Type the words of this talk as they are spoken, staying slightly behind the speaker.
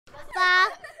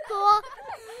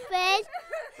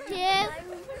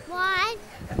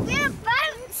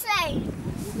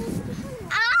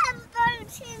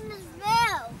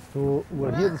So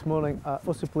we're here this morning at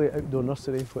FossoPLAY Outdoor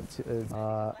Nursery, which is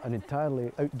an entirely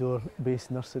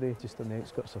outdoor-based nursery just on the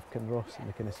outskirts of Kinross in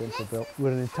the kind of central belt.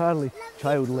 We're an entirely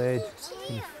child-led,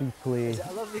 free play,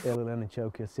 early learning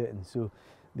childcare setting. So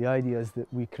the idea is that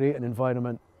we create an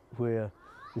environment where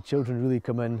the children really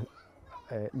come in,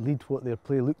 lead what their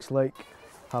play looks like,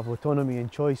 have autonomy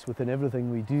and choice within everything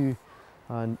we do,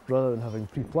 and rather than having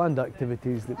pre-planned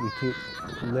activities that we take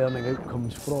learning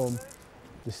outcomes from,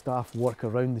 the staff work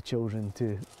around the children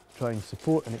to try and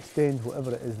support and extend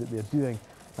whatever it is that they're doing,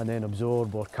 and then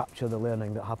absorb or capture the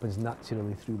learning that happens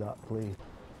naturally through that play.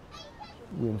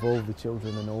 We involve the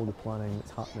children in all the planning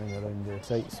that's happening around the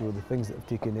site, so the things that have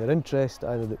taken their interest,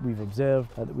 either that we've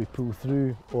observed, that we pull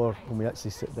through, or when we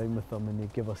actually sit down with them and they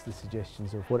give us the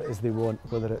suggestions of what it is they want,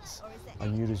 whether it's a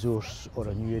new resource or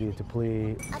a new area to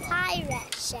play. A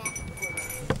pirate ship.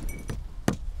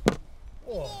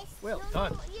 Oh, well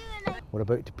done. We're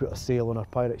about to put a sail on our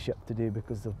pirate ship today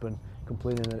because they've been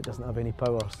complaining that it doesn't have any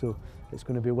power, so it's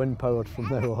going to be wind powered from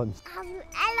now on. Have you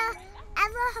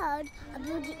ever heard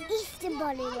about the Easter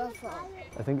Bunny before?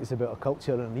 I think it's about a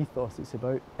culture and an ethos. It's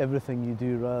about everything you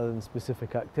do rather than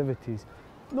specific activities.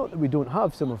 Not that we don't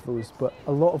have some of those, but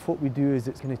a lot of what we do is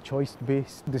it's kind of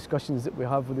choice-based discussions that we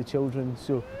have with the children.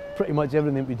 So pretty much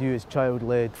everything we do is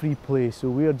child-led, free play, so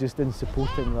we're just in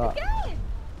supporting that.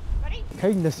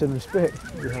 Kindness and respect.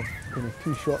 We have kind of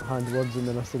two shorthand words in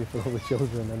the nursery for all the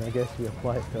children, and I guess we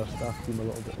apply it to our staff team a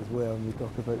little bit as well, and we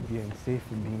talk about being safe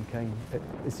and being kind.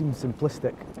 It seems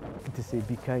simplistic to say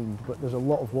be kind, but there's a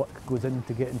lot of work goes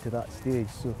into getting to that stage,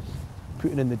 so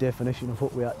putting in the definition of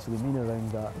what we actually mean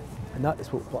around that. And that is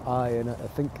what I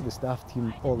think the staff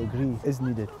team all agree is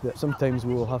needed, that sometimes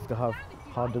we will have to have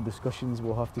harder discussions,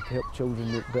 we'll have to help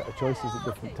children make better choices at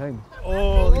different times.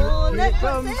 Oh, here it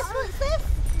comes. What's this?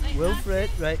 Wilfred,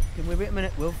 right, can we wait a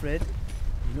minute? Wilfred,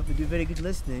 you're not going to do very good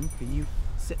listening. Can you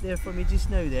sit there for me just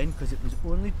now then? Because it was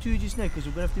only two just now, because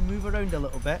we're going to have to move around a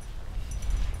little bit.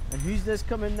 And who's this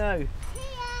coming now?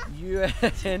 You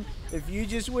and if you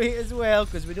just wait as well,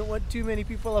 because we don't want too many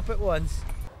people up at once.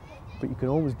 But you can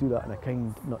always do that in a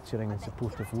kind, nurturing and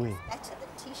supportive way.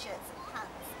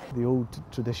 The old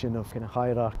tradition of kind of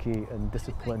hierarchy and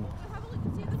discipline,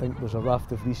 I think there's a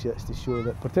raft of research to show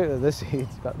that, particularly at this age,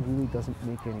 that really doesn't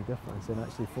make any difference in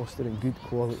actually fostering good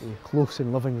quality, close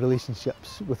and loving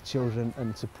relationships with children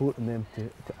and supporting them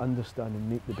to understand and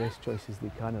make the best choices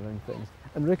they can around things.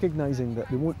 And recognising that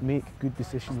they won't make good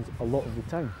decisions a lot of the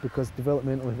time because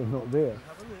developmentally they're not there.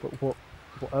 But what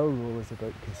our role is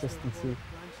about consistency,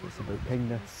 it's about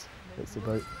kindness, it's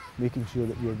about making sure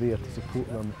that you're there to support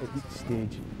them at each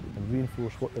stage and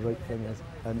reinforce what the right thing is,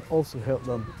 and also help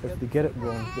them, if they get it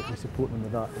wrong, that we support them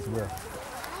with that as well.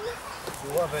 So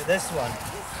what about this one?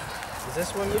 Does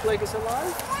this one look like it's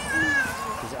alive?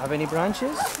 Does it have any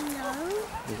branches? No.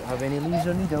 Does it have any leaves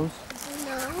or needles?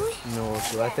 No. No,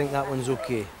 so I think that one's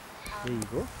okay. There you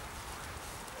go.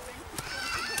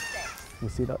 We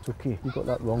say that's okay, you got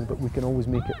that wrong, but we can always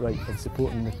make it right in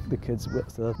supporting the kids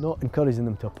with not encouraging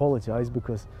them to apologise,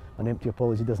 because an empty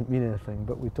apology doesn't mean anything,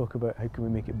 but we talk about how can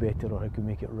we make it better or how can we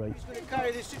make it right. Who's going to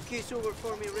carry the suitcase over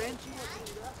for me, Wrench?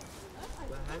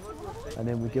 And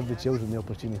then we give the children the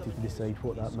opportunity to decide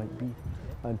what that might be.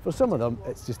 And for some of them,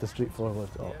 it's just a straightforward,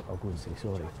 oh, I'll go and say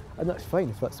sorry. And that's fine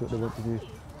if that's what they want to do.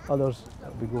 Others,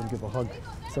 it'll be go and give a hug.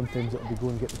 Sometimes it'll be go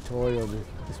and get the toy or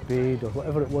the spade or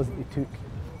whatever it was that they took,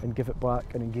 and give it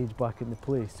back and engage back in the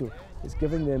play. So it's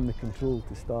giving them the control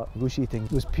to start negotiating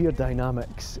those peer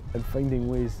dynamics and finding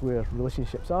ways where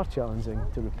relationships are challenging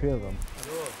to repair them.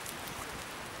 Hello.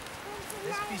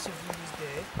 This piece of wood is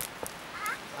dead.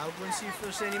 I'll go and see if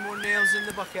there's any more nails in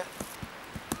the bucket.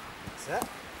 That's it.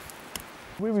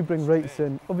 The way we bring rights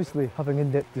in, obviously having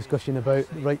in-depth discussion about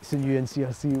rights in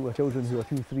UNCRC with children who are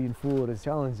 2, 3 and 4 is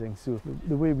challenging, so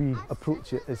the way we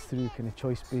approach it is through kind of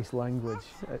choice-based language.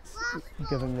 It's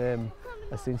giving them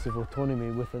a sense of autonomy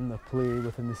within the play,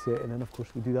 within the setting, and of course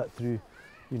we do that through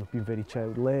being very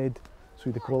child-led,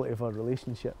 through the quality of our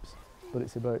relationships. But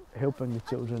it's about helping the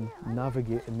children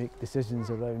navigate and make decisions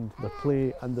around their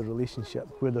play and their relationship,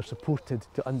 where they're supported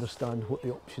to understand what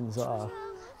the options are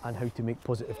and how to make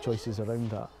positive choices around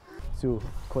that. So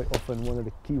quite often one of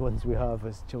the key ones we have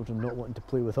is children not wanting to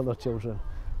play with other children,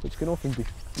 which can often be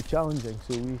challenging.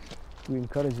 So we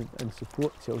encourage and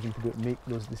support children to make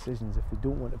those decisions. If they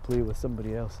don't want to play with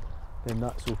somebody else, then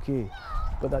that's okay.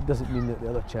 But that doesn't mean that the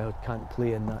other child can't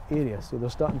play in that area. So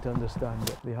they're starting to understand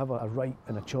that they have a right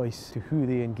and a choice to who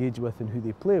they engage with and who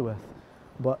they play with.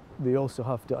 But they also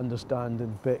have to understand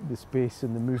and respect the space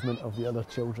and the movement of the other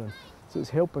children. So it's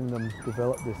helping them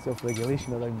develop the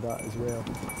self-regulation around that as well.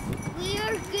 We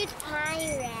are good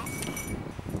pirates.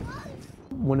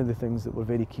 one of the things that we're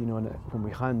very keen on it when we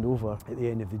hand over at the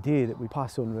end of the day, that we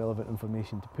pass on relevant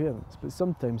information to parents. But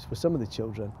sometimes for some of the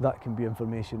children, that can be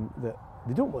information that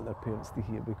they don't want their parents to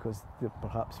hear because they're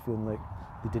perhaps feeling like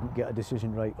they didn't get a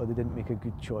decision right or they didn't make a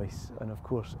good choice. And of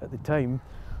course, at the time,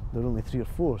 they're only 3 or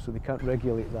 4, so they can't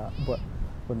regulate that. But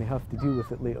when they have to deal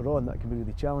with it later on, that can be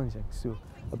really challenging. So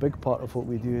a big part of what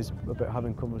we do is about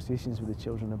having conversations with the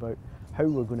children about how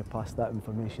we're going to pass that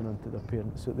information on to their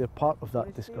parents, so they're part of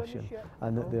that discussion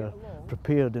and that they're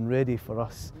prepared and ready for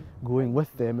us going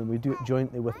with them, and we do it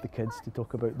jointly with the kids to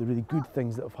talk about the really good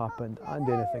things that have happened and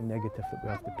anything negative that we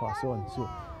have to pass on. So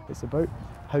it's about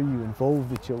how you involve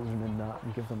the children in that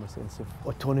and give them a sense of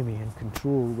autonomy and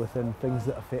control within things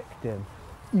that affect them.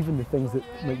 Even the things that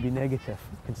might be negative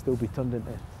can still be turned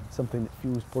into something that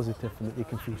feels positive and that they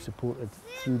can feel supported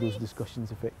through those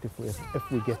discussions effectively if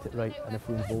we get it right and if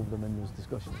we involve them in those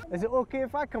discussions. Is it okay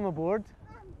if I come aboard?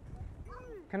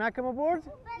 Can I come aboard?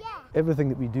 Yeah. Everything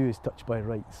that we do is touched by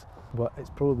rights, but it's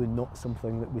probably not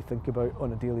something that we think about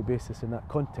on a daily basis in that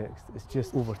context. It's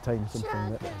just over time something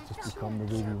that has just become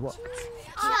the way we work.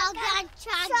 Chugga,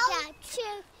 chugga, choo,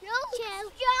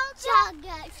 choo,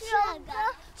 chugga.